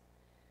peace.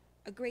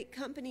 A great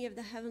company of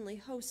the heavenly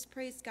hosts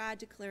praise God,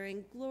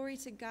 declaring, glory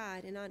to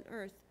God, and on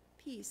earth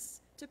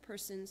peace to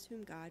persons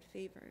whom God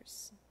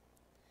favors.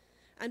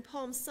 On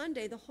Palm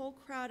Sunday, the whole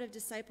crowd of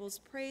disciples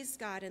praised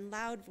God in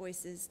loud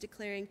voices,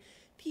 declaring,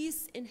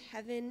 peace in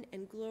heaven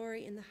and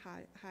glory in the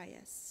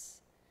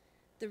highest.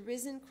 The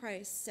risen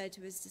Christ said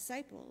to his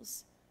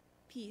disciples,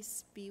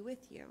 peace be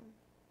with you.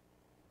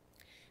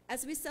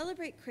 As we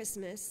celebrate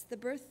Christmas, the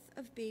birth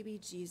of baby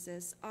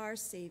Jesus, our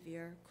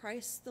Savior,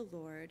 Christ the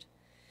Lord,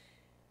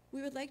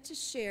 we would like to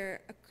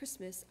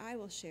I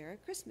will share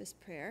a Christmas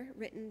prayer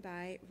written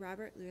by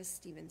Robert Louis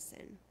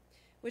Stevenson,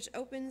 which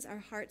opens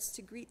our hearts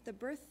to greet the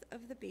birth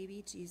of the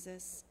baby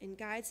Jesus and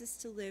guides us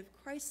to live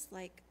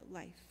Christ-like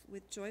life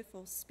with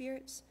joyful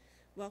spirits,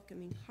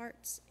 welcoming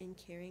hearts, and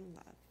caring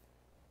love.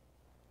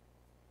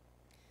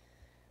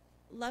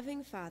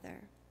 Loving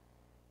Father,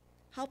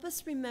 help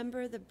us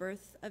remember the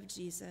birth of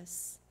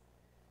Jesus,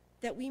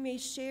 that we may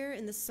share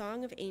in the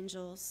song of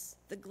angels,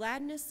 the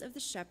gladness of the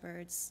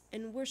shepherds,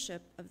 and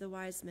worship of the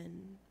wise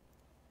men.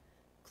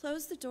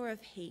 Close the door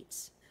of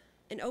hate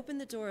and open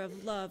the door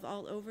of love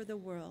all over the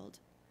world.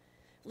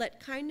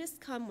 Let kindness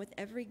come with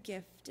every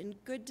gift and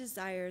good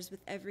desires with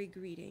every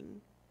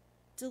greeting.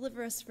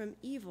 Deliver us from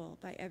evil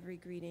by every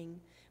greeting,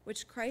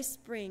 which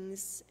Christ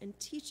brings, and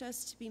teach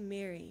us to be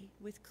merry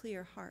with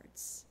clear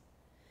hearts.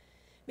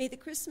 May the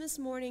Christmas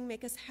morning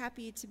make us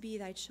happy to be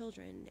thy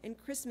children,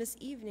 and Christmas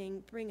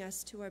evening bring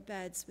us to our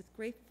beds with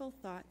grateful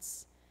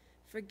thoughts,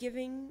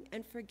 forgiving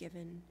and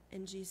forgiven,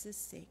 in Jesus'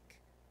 sake.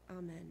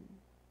 Amen.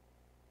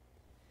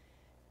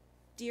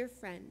 Dear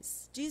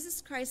friends,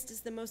 Jesus Christ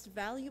is the most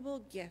valuable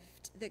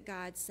gift that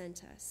God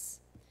sent us.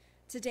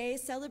 Today,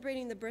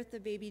 celebrating the birth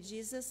of baby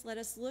Jesus, let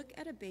us look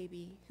at a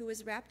baby who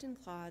was wrapped in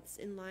cloths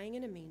and lying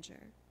in a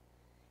manger.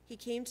 He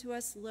came to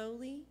us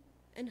lowly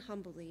and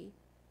humbly,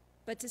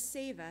 but to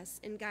save us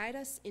and guide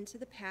us into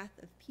the path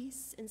of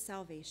peace and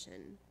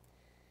salvation.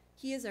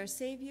 He is our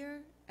Savior,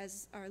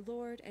 as our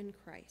Lord and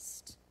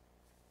Christ.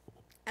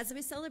 As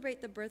we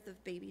celebrate the birth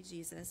of baby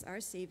Jesus,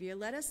 our Savior,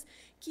 let us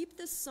keep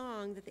the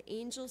song that the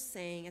angels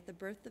sang at the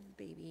birth of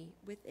the baby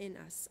within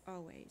us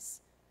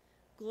always.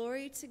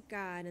 Glory to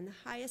God in the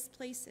highest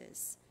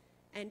places,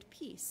 and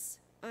peace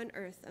on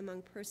earth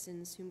among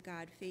persons whom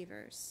God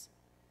favors.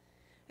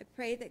 I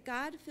pray that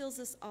God fills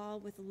us all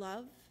with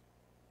love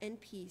and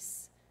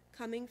peace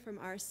coming from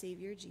our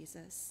Savior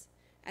Jesus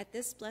at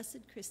this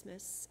blessed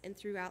Christmas and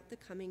throughout the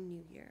coming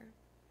new year.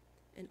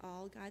 And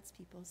all God's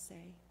people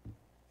say,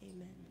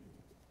 amen.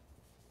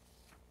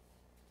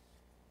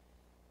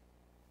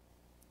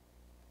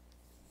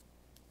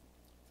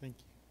 Thank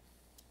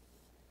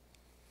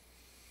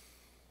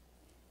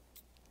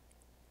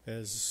you.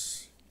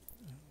 As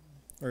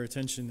our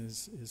attention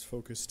is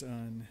focused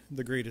on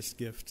the greatest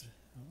gift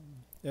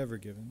ever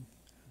given,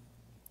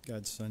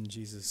 God's Son,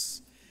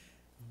 Jesus,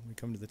 we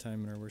come to the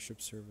time in our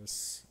worship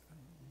service,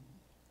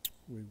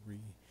 we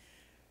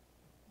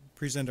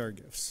present our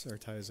gifts, our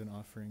tithes and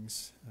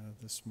offerings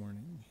this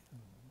morning.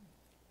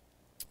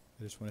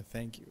 I just want to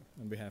thank you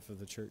on behalf of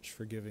the church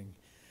for giving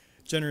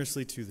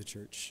generously to the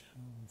church,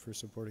 for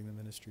supporting the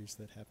ministries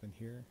that happen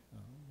here,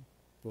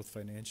 both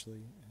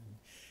financially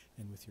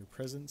and with your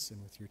presence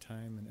and with your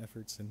time and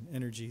efforts and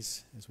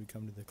energies as we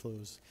come to the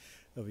close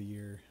of a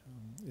year.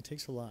 It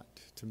takes a lot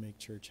to make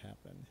church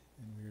happen,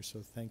 and we are so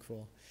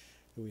thankful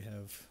that we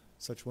have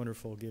such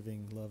wonderful,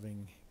 giving,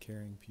 loving,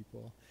 caring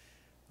people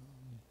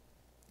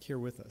here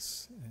with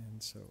us.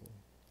 And so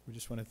we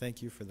just want to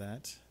thank you for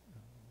that.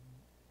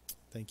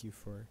 Thank you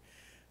for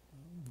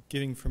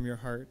giving from your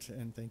heart,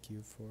 and thank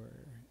you for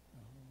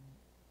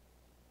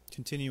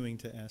continuing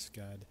to ask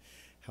God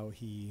how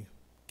he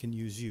can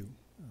use you,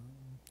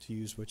 to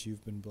use what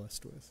you've been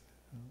blessed with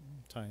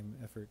time,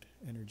 effort,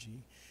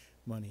 energy,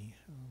 money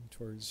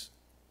towards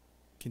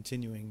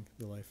continuing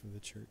the life of the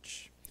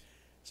church.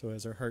 So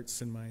as our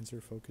hearts and minds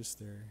are focused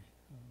there,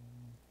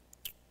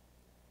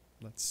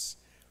 let's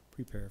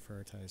prepare for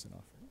our tithes and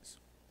offerings.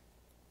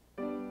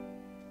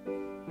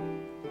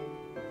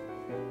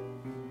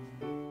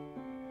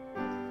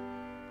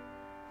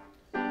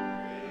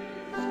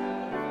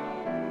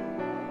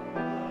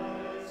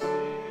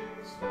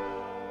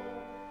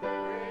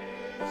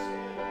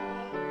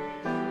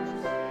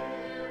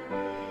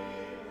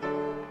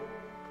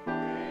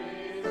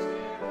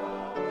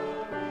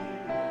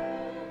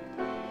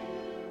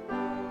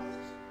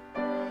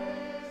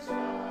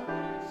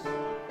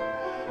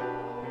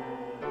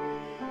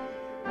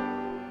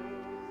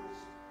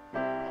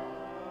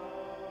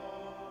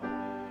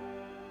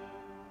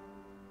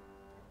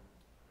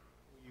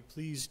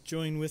 Please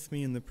join with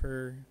me in the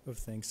prayer of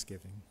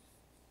thanksgiving.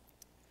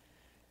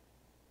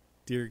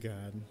 Dear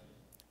God,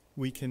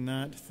 we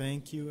cannot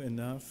thank you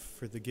enough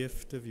for the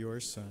gift of your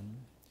Son.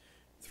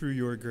 Through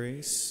your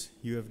grace,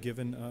 you have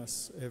given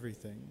us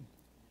everything,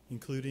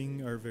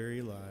 including our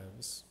very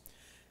lives.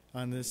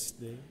 On this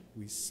day,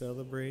 we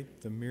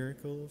celebrate the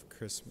miracle of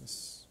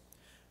Christmas.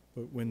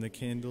 But when the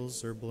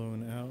candles are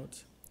blown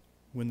out,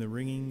 when the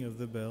ringing of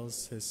the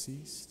bells has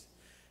ceased,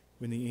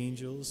 when the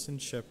angels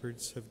and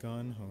shepherds have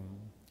gone home,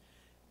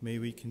 may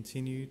we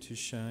continue to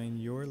shine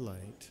your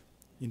light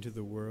into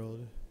the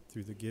world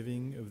through the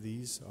giving of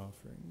these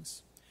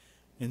offerings.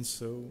 And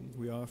so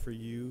we offer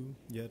you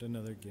yet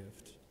another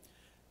gift,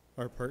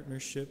 our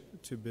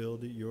partnership to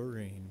build your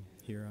reign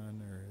here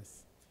on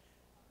earth.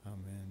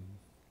 Amen.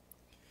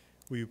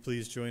 Will you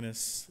please join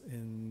us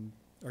in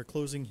our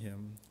closing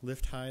hymn,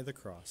 Lift High the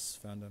Cross,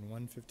 found on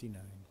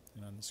 159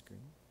 and on the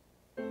screen.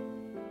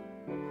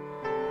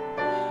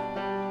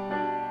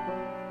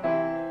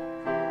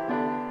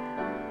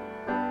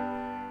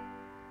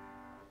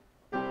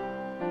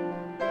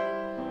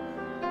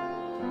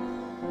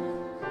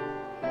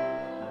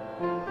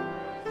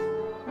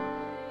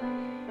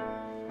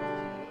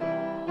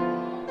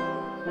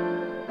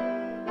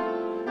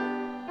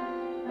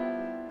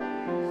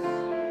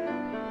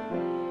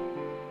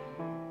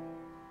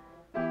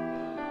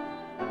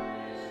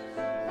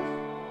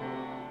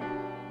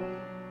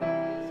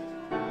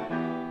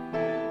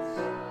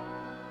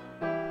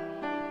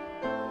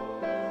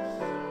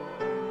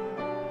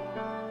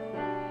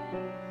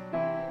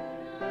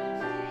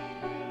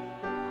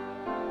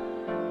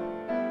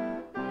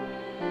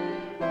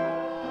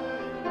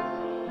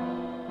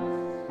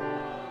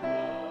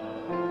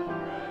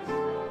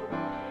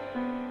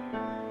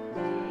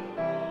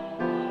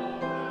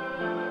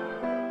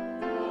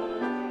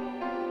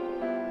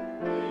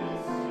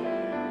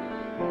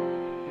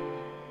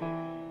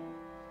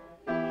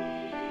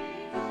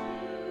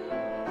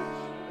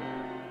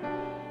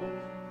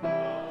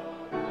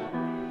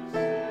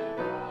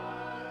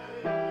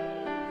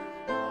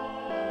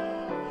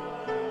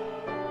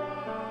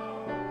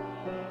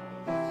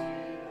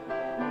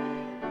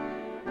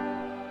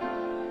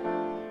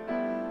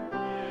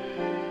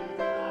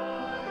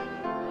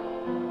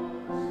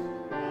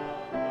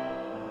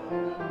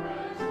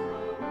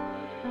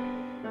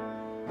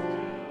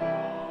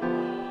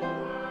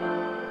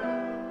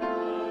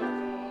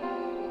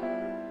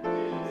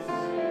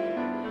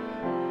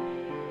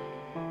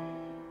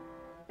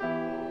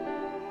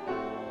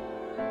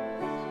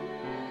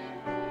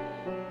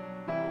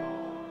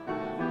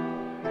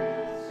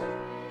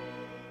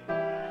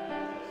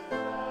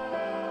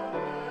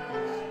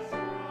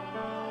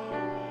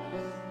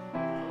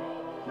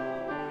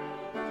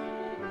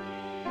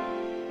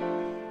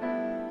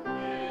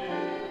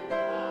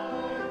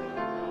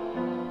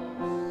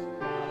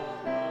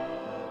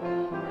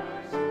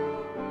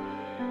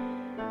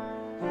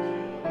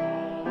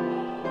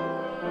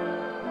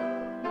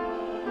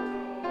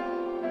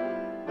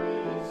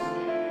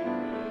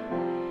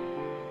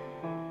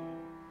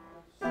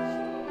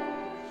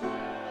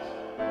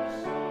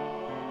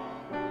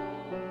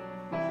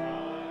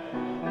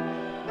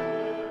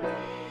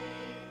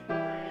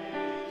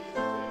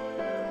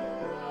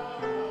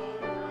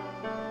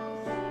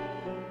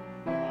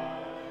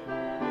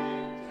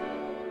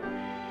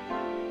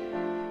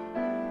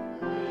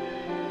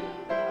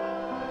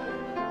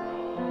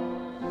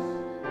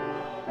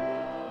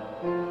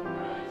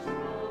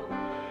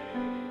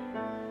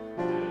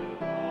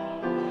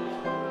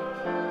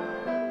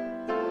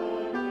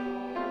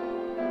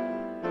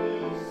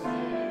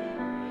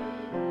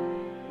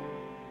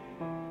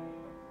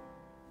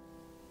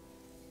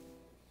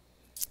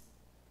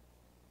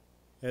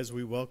 As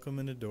we welcome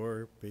and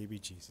adore baby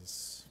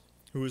Jesus,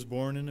 who was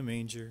born in a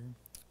manger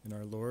and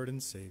our Lord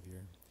and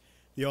Savior,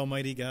 the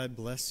Almighty God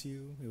bless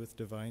you with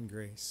divine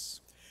grace.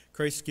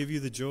 Christ give you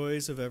the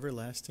joys of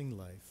everlasting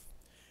life,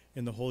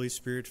 and the Holy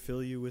Spirit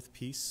fill you with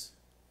peace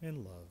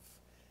and love,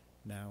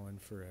 now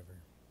and forever.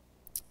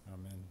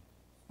 Amen.